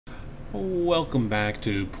Welcome back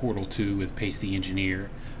to Portal 2 with Pace the Engineer.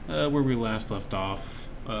 Where we last left off,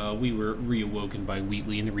 we were reawoken by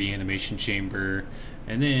Wheatley in the reanimation chamber,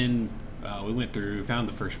 and then we went through, found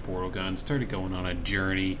the first portal gun, started going on a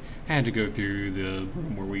journey, had to go through the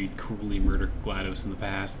room where we cruelly murdered GLaDOS in the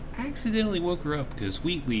past, accidentally woke her up because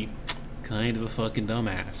Wheatley, kind of a fucking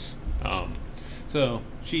dumbass. So,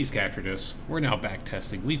 she's captured us, we're now back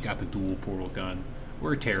testing, we've got the dual portal gun,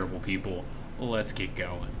 we're terrible people, let's get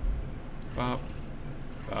going. Bop,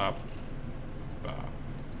 bop, bop.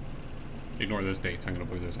 Ignore those dates, I'm gonna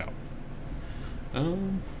blur those out.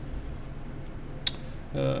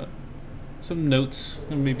 Some notes. I'm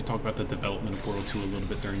gonna maybe talk about the development of Portal 2 a little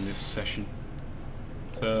bit during this session.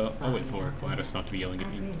 So, I'll wait for GLaDOS not to be yelling at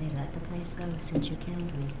me. I've really let the place go since you killed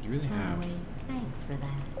me. You really have. By the way, thanks for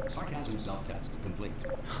that. Sarcasm self-test complete.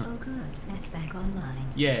 Oh good, that's back online.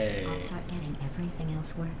 Yay! I'll start getting everything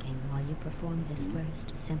else working while you perform this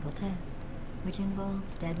first simple test, which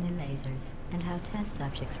involves deadly lasers and how test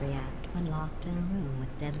subjects react when locked in a room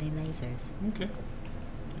with deadly lasers. Okay.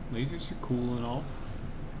 Lasers are cool and all.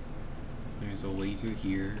 There's a laser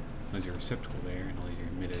here, laser receptacle there, and a laser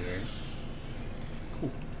emitter there.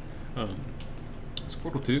 Cool. It's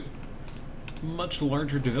Portal 2. Much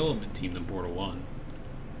larger development team than Portal 1.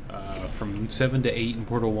 From 7 to 8 in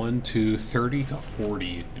Portal 1 to 30 to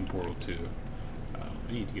 40 in Portal 2.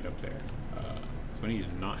 I need to get up there. So I need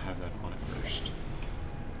to not have that on at first.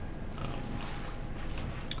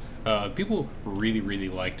 People really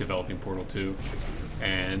like developing Portal 2,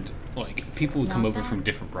 and like people would come over from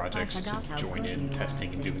different projects to join in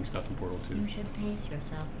testing and doing stuff in Portal 2. You should pace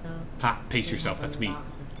yourself though. Ha! Pace yourself, that's me. A lot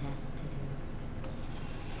of tests to do.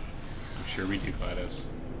 I'm sure we do,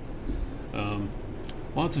 GLaDOS.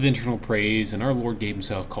 Lots of internal praise, and our Lord gave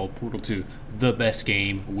himself called Portal 2 the best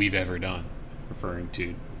game we've ever done, referring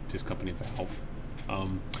to this company Valve.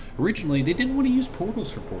 Originally, they didn't want to use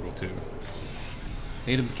portals for Portal 2.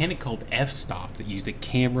 They had a mechanic called f-stop that used a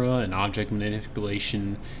camera and object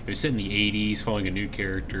manipulation. It was set in the 80s, following a new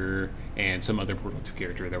character and some other Portal 2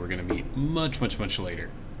 character that we're going to meet much later.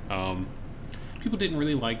 People didn't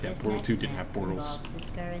really like that Portal 2 didn't have portals,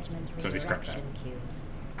 so they scrapped that. Cubes.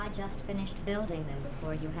 I just finished building them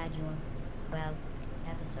before you had your, well,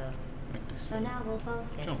 episode. So now we'll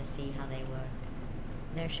both get to see how they work.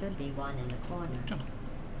 There should be one in the corner. Jump.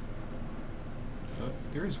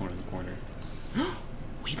 There is one in the corner.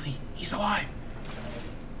 Wheatley, he's alive!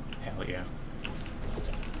 Hell yeah.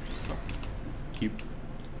 Oh. Cube.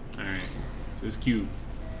 Alright, so this cube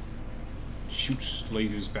shoots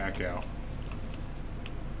lasers back out.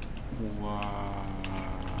 Wow.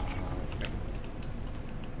 Okay.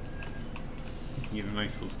 You get a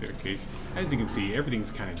nice little staircase. As you can see,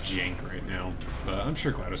 everything's kind of jank right now, but I'm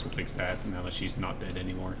sure GLaDOS will fix that now that she's not dead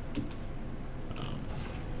anymore.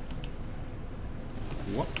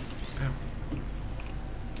 What? Ow.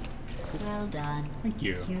 Well done. Thank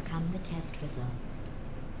you. Here come the test results.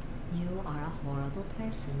 You are a horrible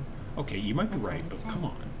person. Okay, you might be That's right, what but it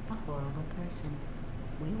come says. on. A horrible person.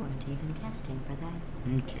 We weren't even testing for that.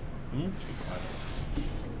 Okay, GLaDOS.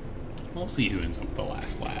 We'll see who ends up with the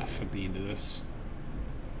last laugh at the end of this.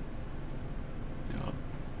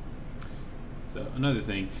 So another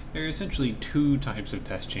thing, there are essentially two types of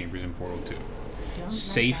test chambers in Portal 2. Don't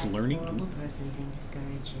Safe let that learning. horrible person thing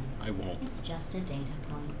discourage you. I won't. It's just a data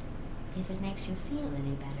point. If it makes you feel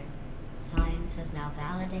any better, science has now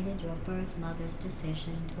validated your birth mother's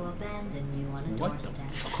decision to abandon you on a What the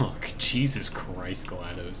doorstep. fuck? Jesus Christ,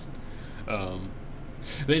 GLaDOS.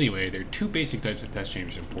 But anyway, there are two basic types of test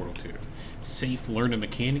chambers in Portal 2. Safe learn a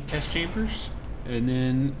mechanic test chambers, and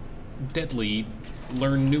then deadly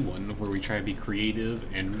learn new one where we try to be creative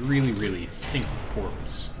and really think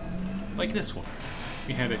portals. Like this one.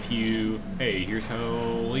 We had a few, hey, here's how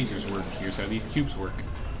lasers work, here's how these cubes work.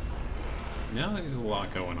 Now there's a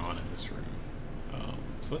lot going on in this room.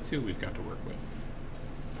 So let's see what we've got to work with.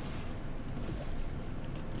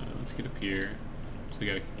 Let's get up here. So we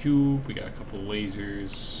got a cube, we got a couple of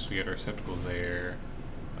lasers, we got our receptacle there.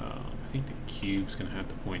 I think the cube's gonna have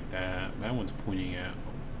to point that. That one's pointing at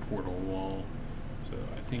a portal wall. So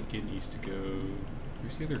I think it needs to go,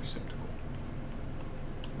 where's the other receptacle?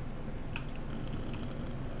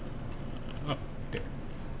 Oh, there.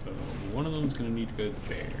 So one of them's gonna need to go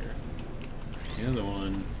there. The other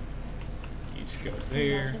one needs to go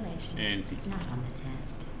there, and it's easy. Not on the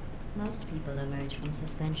test. Most people emerge from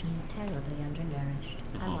suspension terribly undernourished.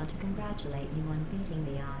 I want to congratulate you on beating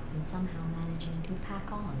the odds and somehow managing to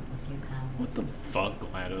pack on a few pounds. What the fuck,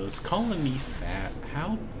 GLaDOS? Calling me fat?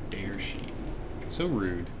 How dare she? So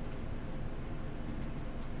rude.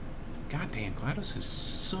 Goddamn, GLaDOS is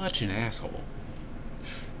such an asshole.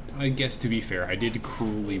 I guess to be fair, I did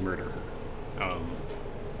cruelly murder her.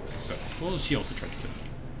 So, well, she also tried to kill me.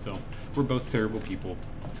 So, we're both terrible people.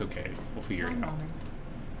 It's okay. We'll figure it out.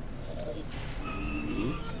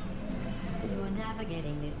 You are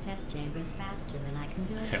navigating these test chambers faster than I can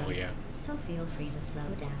build them. Hell yeah. So feel free to slow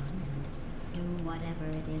down and do whatever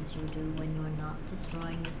it is you do when you're not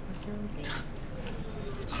destroying this facility.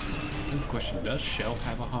 Good question. Does Shell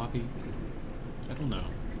have a hobby? I don't know.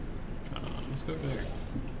 Let's go over there.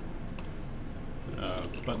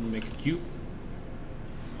 Button make a cube.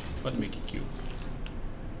 Button make a cube.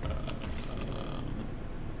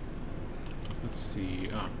 Let's see.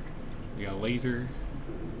 We got a laser.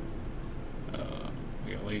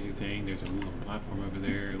 We got a laser thing. There's a moving platform over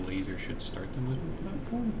there. Laser should start the moving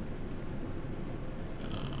platform.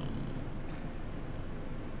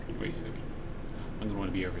 Wait a second. I'm gonna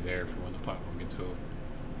want to be over there for when the platform gets over.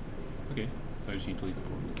 Okay, so I just need to leave the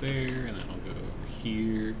portal there, and then I'll go over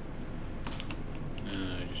here.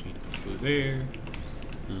 I just need to go there.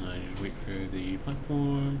 And I just wait for the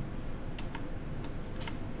platform.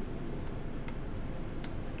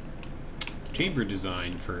 Chamber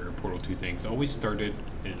design for Portal 2 things always started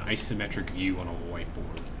in an isometric view on a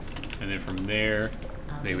whiteboard. And then from there,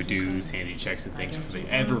 they would do sanity checks and things before they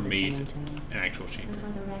ever made an actual chamber.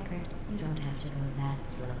 For the record, you don't have to go that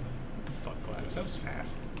slowly. What the fuck, GLaDOS? That was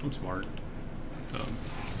fast. I'm smart.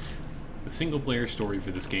 The single-player story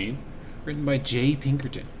for this game, written by Jay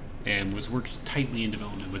Pinkerton, and was worked tightly in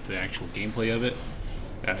development with the actual gameplay of it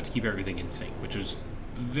to keep everything in sync, which was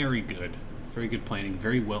very good. Very good planning,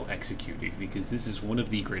 very well executed, because this is one of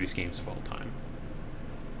the greatest games of all time.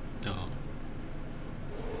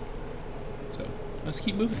 So, let's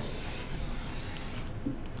keep moving.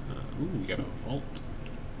 Ooh, we got a vault.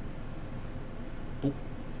 Oh,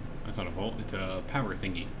 that's not a vault, it's a power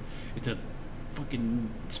thingy. It's a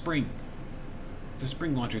fucking spring. It's a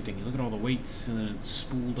spring launcher thingy. Look at all the weights, and then it's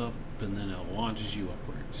spooled up, and then it launches you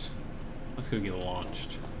upwards. Let's go get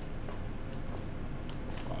launched.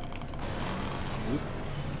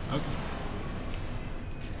 Okay.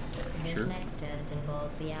 This next test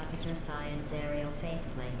involves the Aperature Science aerial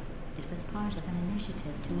faceplate. It was part of an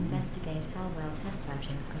initiative to investigate how well test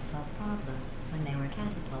subjects could solve problems when they were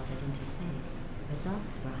catapulted into space.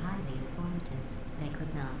 Results were highly informative. They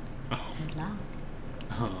could not. Oh. Good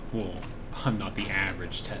luck. Well, I'm not the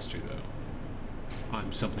average tester, though.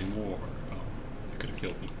 I'm something more. Oh, it could have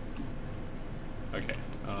killed me. Okay,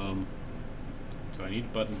 so I need a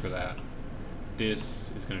button for that.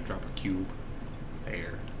 This is going to drop a cube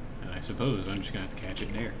there, and I suppose I'm just going to have to catch it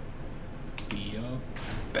in air. Be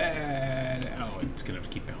bad. Oh, it's going to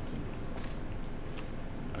keep bouncing.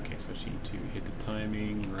 Okay, so I just need to hit the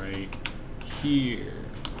timing right here.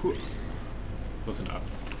 Close enough.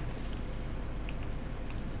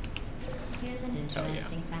 Here's an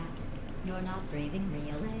interesting fact. You're not breathing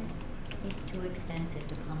real air. It's too expensive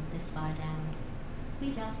to pump this far down. We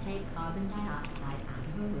just take carbon dioxide out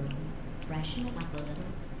of a room, freshen it up a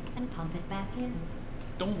little, and pump it back in.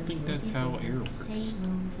 Don't think that's how air works. Same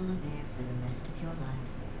room full of air for the rest of your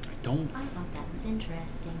life. I thought that was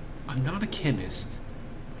interesting. I'm not a chemist.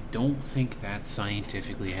 I don't think that's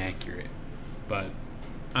scientifically accurate. But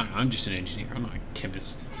I don't know, I'm just an engineer. I'm not a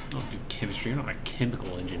chemist. I don't do chemistry. I'm not a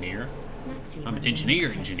chemical engineer. Let's see. I'm an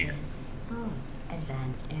engineer. Oh,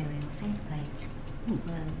 advanced aerial faceplates.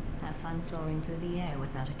 Well, have fun soaring through the air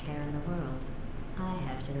without a care in the world. I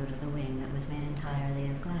have to go to the wing that was made entirely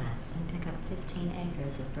of glass and pick up 15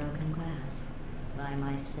 acres of broken glass. By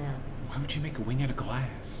myself. Why would you make a wing out of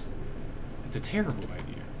glass? It's a terrible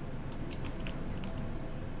idea.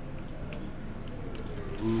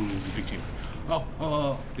 Ooh, this is a big chamber.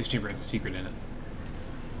 Oh, this chamber has a secret in it.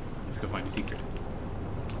 Let's go find a secret.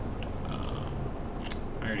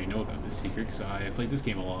 I already know about this secret because I have played this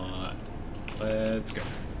game a lot. Let's go.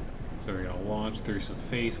 So we're gonna launch through some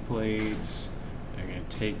faith plates. They're gonna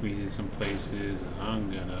take me to some places, and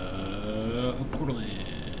I'm gonna portal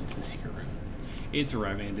into the secret room. It's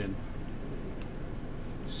abandoned.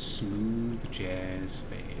 Smooth jazz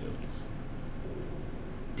fails.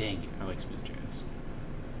 Dang it, I like smooth jazz.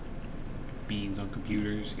 Beans on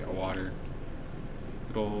computers, got water.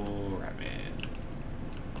 Good old Ratman.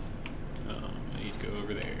 I need to go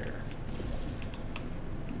over there.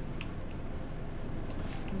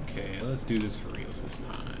 Okay, let's do this for reals this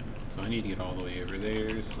time. So I need to get all the way over there,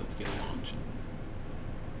 so let's get launching.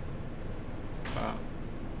 Bop.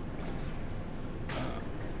 Bop.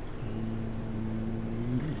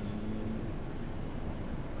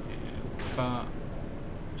 And bop.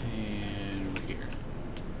 And over here.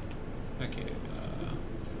 Okay,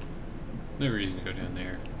 no reason to go down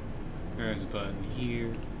there. There's a button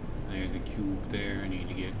here. There's a cube there. I need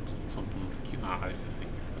to get something. Ah, there's a thing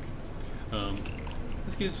there. Okay.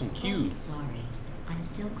 Let's get some cubes. Oh, sorry. I'm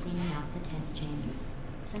still cleaning out the test chambers.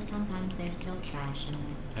 So sometimes there's still trash in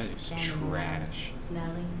there. That is Standing around, trash.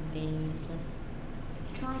 smelling and being useless.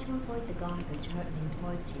 Try to avoid the garbage hurtling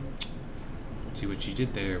towards you. See, what she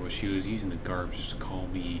did there was she was using the garbage to call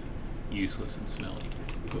me useless and smelly.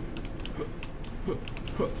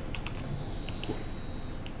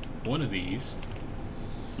 One of these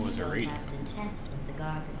was a radio. You don't have to test with the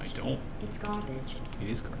garbage. I don't. It's garbage. It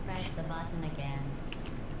is garbage. Press the button again.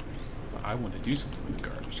 But I want to do something with the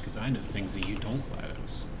garbage because I know things that you don't,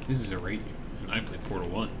 GLaDOS. This is a radio, and I play Portal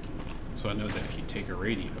 1. So I know that if you take a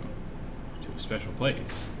radio to a special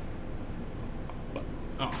place...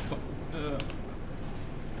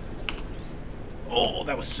 Oh,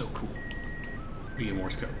 that was so cool. We get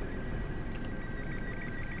Morse code.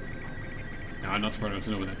 Now, I'm not smart enough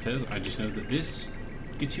to know what that says. I just know that this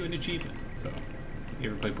gets you an achievement. So, if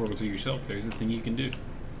you ever play Portal 2 yourself, there's a thing you can do.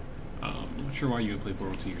 I'm not sure why you would play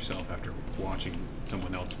Portal 2 yourself after watching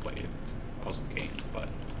someone else play it. It's a puzzle game, but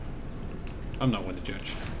I'm not one to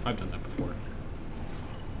judge. I've done that before.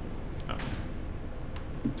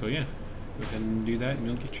 So yeah, go ahead and do that and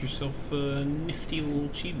you'll get yourself a nifty little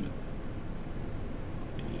achievement.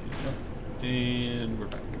 And we're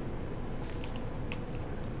back.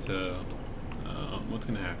 So, what's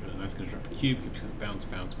going to happen? That's going to drop a cube. Cube's going to bounce,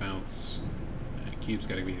 bounce, bounce. Cube's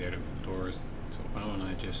got to be there to open the doors. So why don't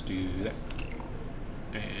I just do that?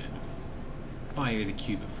 And fire the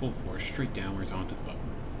cube at full force straight downwards onto the button.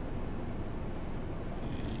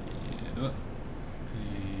 And up.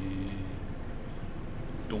 And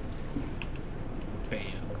don't. Bam.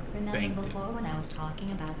 Remember Bang. before when I was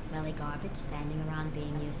talking about smelly garbage standing around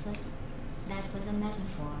being useless? That was a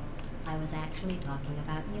metaphor. I was actually talking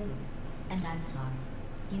about you. And I'm sorry.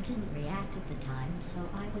 You didn't react at the time, so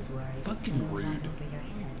I was worried it Fucking sailed rude. right over your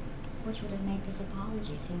head, which would have made this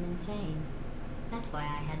apology seem insane. That's why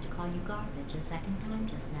I had to call you garbage a second time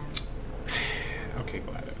just now. Okay,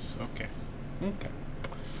 GLaDOS. Okay.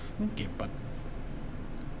 Okay, but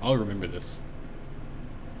I'll remember this.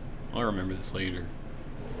 I'll remember this later.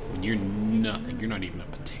 When you're nothing, you're not even a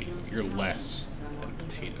potato. You're less than a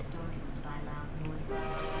potato.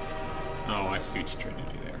 Oh, I see what you tried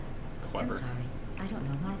to do there. Clever. I'm sorry. I don't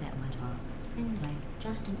know why that went off. Anyway,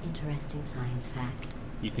 just an interesting science fact.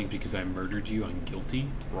 You think because I murdered you, I'm guilty?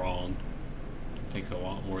 Wrong. Takes a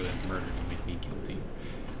lot more than murder to make me guilty.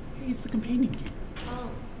 Hey, it's the companion cube.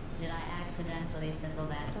 Oh, did I accidentally fizzle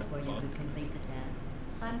that before you could complete the test?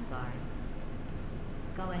 I'm sorry.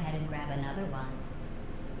 Go ahead and grab another one.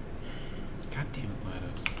 God damn it,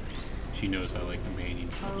 GLaDOS. She knows I like companion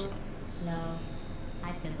cubes. Oh, no.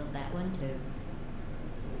 I fizzled that one too.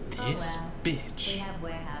 This Oh well. bitch. We have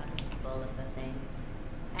warehouses full of the things.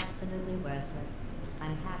 Absolutely worthless.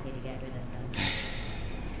 I'm happy to get rid of them.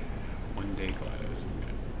 One day, GLaDOS, I'm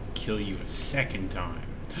gonna kill you a second time.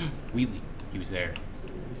 Wheatley, he was there.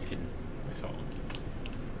 He was hidden. I saw him.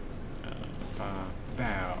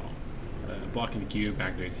 Bow. Blocking the cube,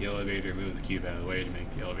 activates the elevator, move the cube out of the way to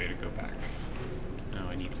make the elevator go back. Now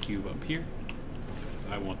I need the cube up here, because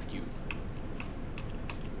I want the cube.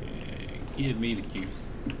 And give me the cube.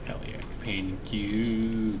 Hell yeah, companion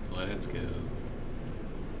cube. Let's go.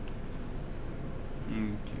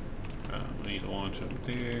 Okay. I need to launch up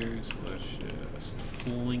there, so let's just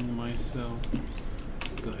fling myself.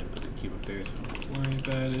 Go ahead and put the cube up there so I don't have to worry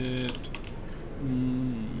about it.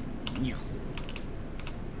 Yeah.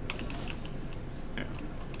 Now,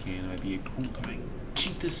 can I be a cool guy?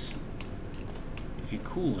 Cheat this. If you're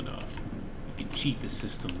cool enough, you can cheat the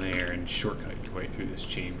system there and shortcut your way through this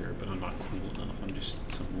chamber, but I'm not cool enough. I'm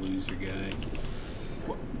just some loser guy.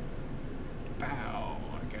 What? Pow,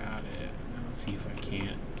 I got it. Now let's see if I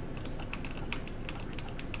can't.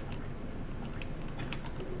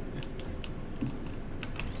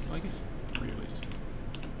 Well, I guess really. Is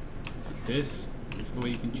it this? Is this the way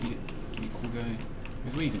you can cheat it? Be a cool guy?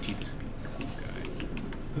 There's a way you can cheat this and be a cool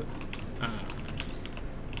guy.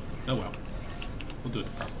 Oh well. We'll do it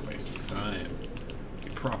the proper way, because I am a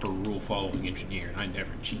proper rule-following engineer, and I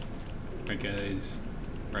never cheat. Right, guys?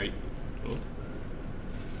 Right? Oh.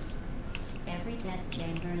 Every test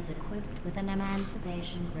chamber is equipped with an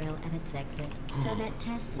emancipation grill at its exit, so that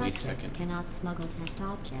test Wait a subjects second. cannot smuggle test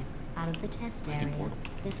objects out of the test Like in area. Portal.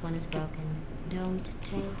 This one is broken. Don't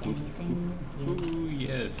take anything with you. Ooh,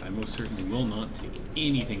 yes, I most certainly will not take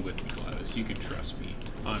anything with me, GLaDOS. You can trust me.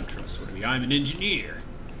 I'm trustworthy. I'm an engineer.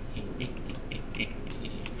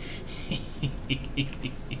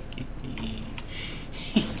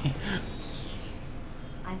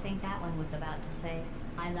 I think that one was about to say,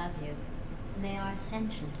 I love you. They are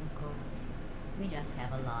sentient, of course. We just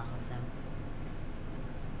have a lot of them.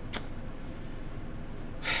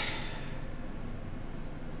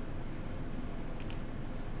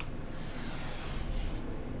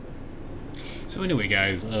 So anyway,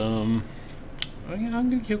 guys, I'm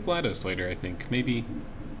gonna kill GLaDOS later, I think. Maybe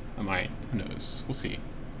I might. Who knows? We'll see.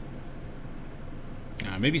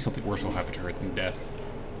 Maybe something worse will happen to her than death.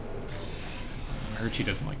 I heard she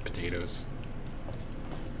doesn't like potatoes.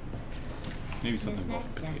 Maybe something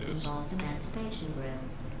involving potatoes. This next test involves emancipation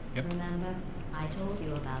grills. Yep. Remember, I told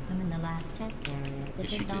you about them in the last test area. They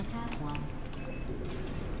Yes, you did not did. have one.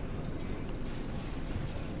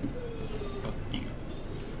 Fuck you.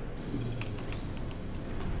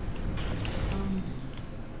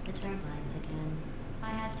 The turbines again. I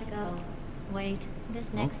have to go. Wait,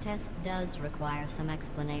 this next test does require some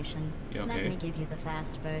explanation. You okay? Let me give you the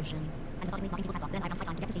fast version.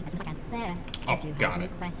 There. Oh, If you got have any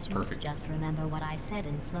it. questions, Perfect. just remember what I said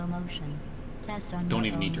in slow motion. Test on Don't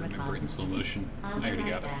your even need own to remember it in slow motion. I I'll be already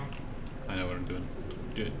right got it. back. I know what I'm doing.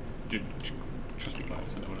 Trust me,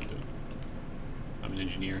 guys. I know what I'm doing. I'm an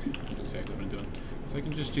engineer. That's exactly what I'm doing. So I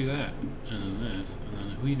can just do that, and then this, and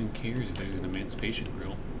then who even cares if there's an emancipation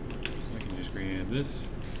grill? I can just grab this,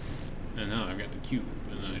 and now I've got the cube,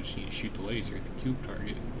 and then I just need to shoot the laser at the cube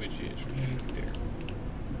target, which is right there.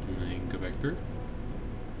 And then go back through.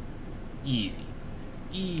 Easy.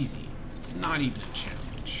 Easy. Not even a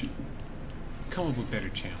challenge. Come up with better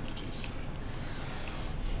challenges.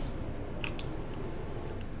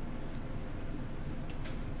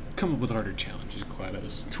 Come up with harder challenges,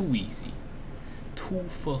 GLaDOS. Too easy. Too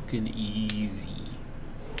fucking easy.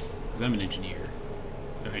 Because I'm an engineer.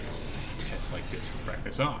 And I test like this for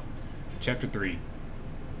practice. Chapter 3.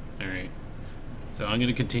 Alright. So I'm going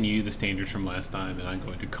to continue the standards from last time, and I'm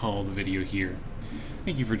going to call the video here.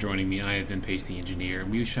 Thank you for joining me. I have been Pace the Engineer,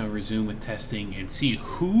 and we shall resume with testing and see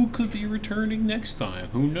who could be returning next time.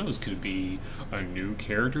 Who knows? Could it be a new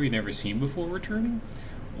character you've never seen before returning?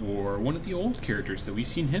 Or one of the old characters that we've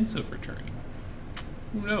seen hints of returning?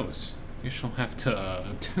 Who knows? You shall have to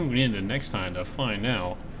tune in the next time to find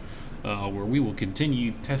out, where we will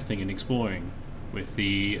continue testing and exploring with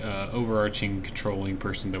the overarching controlling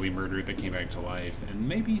person that we murdered that came back to life, and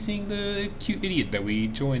maybe seeing the cute idiot that we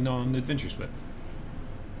joined on adventures with.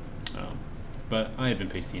 But I have been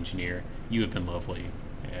Pace the Engineer, you have been lovely,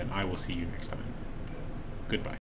 and I will see you next time. Goodbye.